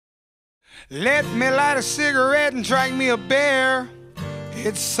Let me light a cigarette and drink me a beer.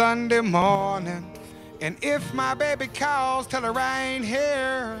 It's Sunday morning, and if my baby calls, tell her I ain't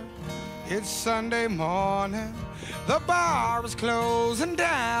here. It's Sunday morning, the bar is closing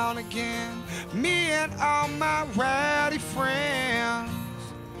down again. Me and all my rowdy friends,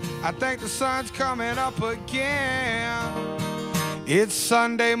 I think the sun's coming up again. It's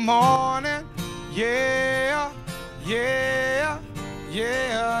Sunday morning, yeah, yeah,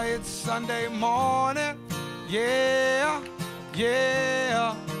 yeah. It's Sunday morning, yeah,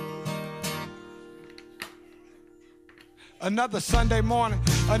 yeah. Another Sunday morning,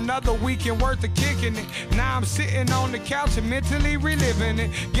 another weekend worth of kicking it. Now I'm sitting on the couch and mentally reliving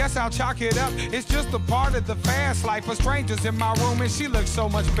it. Guess I'll chalk it up, it's just a part of the fast life. A stranger's in my room and she looked so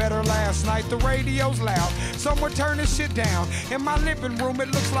much better last night. The radio's loud, someone turning shit down. In my living room it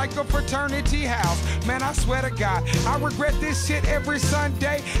looks like a fraternity house. Man, I swear to God, I regret this shit every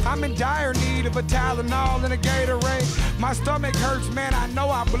Sunday. I'm in dire need of a Tylenol and a Gatorade. My stomach hurts, man, I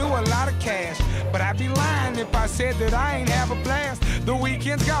know I blew a lot of cash, but I'd be lying if I said that I ain't have a blast. The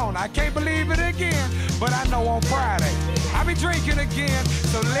weekend's gone, I can't believe it again, but I know on Friday I'll be drinking again.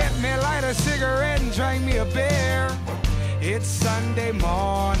 So let me light a cigarette and drink me a beer. It's Sunday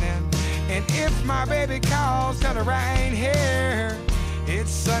morning, and if my baby calls, tell her I ain't here.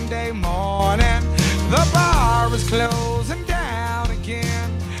 It's Sunday morning, the bar is closing down again.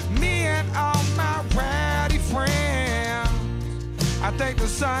 Me and all my rowdy friends, I think the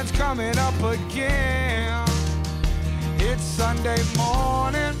sun's coming up again. It's Sunday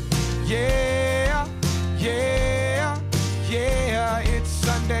morning, yeah, yeah, yeah. It's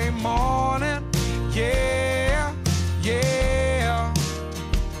Sunday morning, yeah, yeah.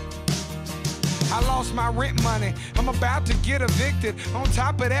 I lost my rent money, I'm about to get evicted. On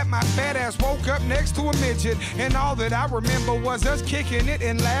top of that, my fat ass woke up next to a midget, and all that I remember was us kicking it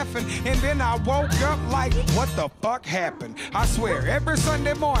and laughing. And then I woke up like, what the fuck happened? I swear, every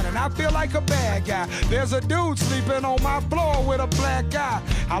Sunday morning I feel like a bad guy. There's a dude sleeping on my floor with a black guy.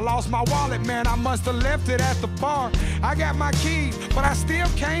 I lost my wallet, man, I must have left it at the bar. I got my keys, but I still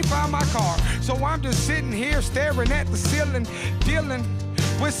can't find my car. So I'm just sitting here staring at the ceiling, dealing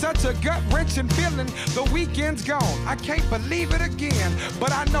with such a gut-wrenching feeling. The weekend's gone, I can't believe it again,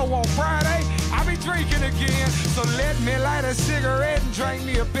 but I know on Friday I'll be drinking again. So let me light a cigarette and drink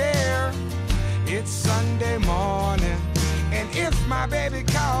me a beer. It's Sunday morning, and if my baby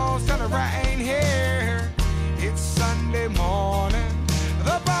calls, tell her I ain't here. It's Sunday morning,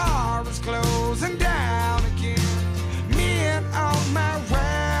 the bar is closing down again. Me and all my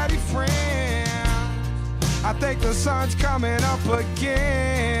rowdy friends, I think the sun's coming up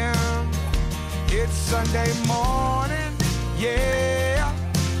again. It's Sunday morning, yeah,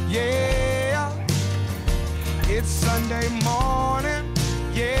 yeah. It's Sunday morning,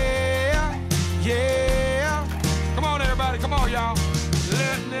 yeah, yeah. Come on everybody, come on y'all.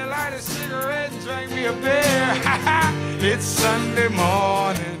 Let me light a cigarette and drink me a beer. It's Sunday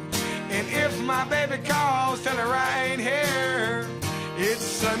morning, and if my baby calls, tell her I ain't here. It's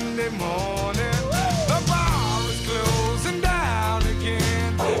Sunday morning, the bar is closing down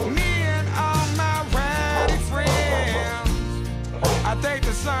again. Me and all my rowdy friends, I think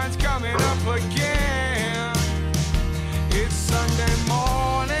the sun's coming up again.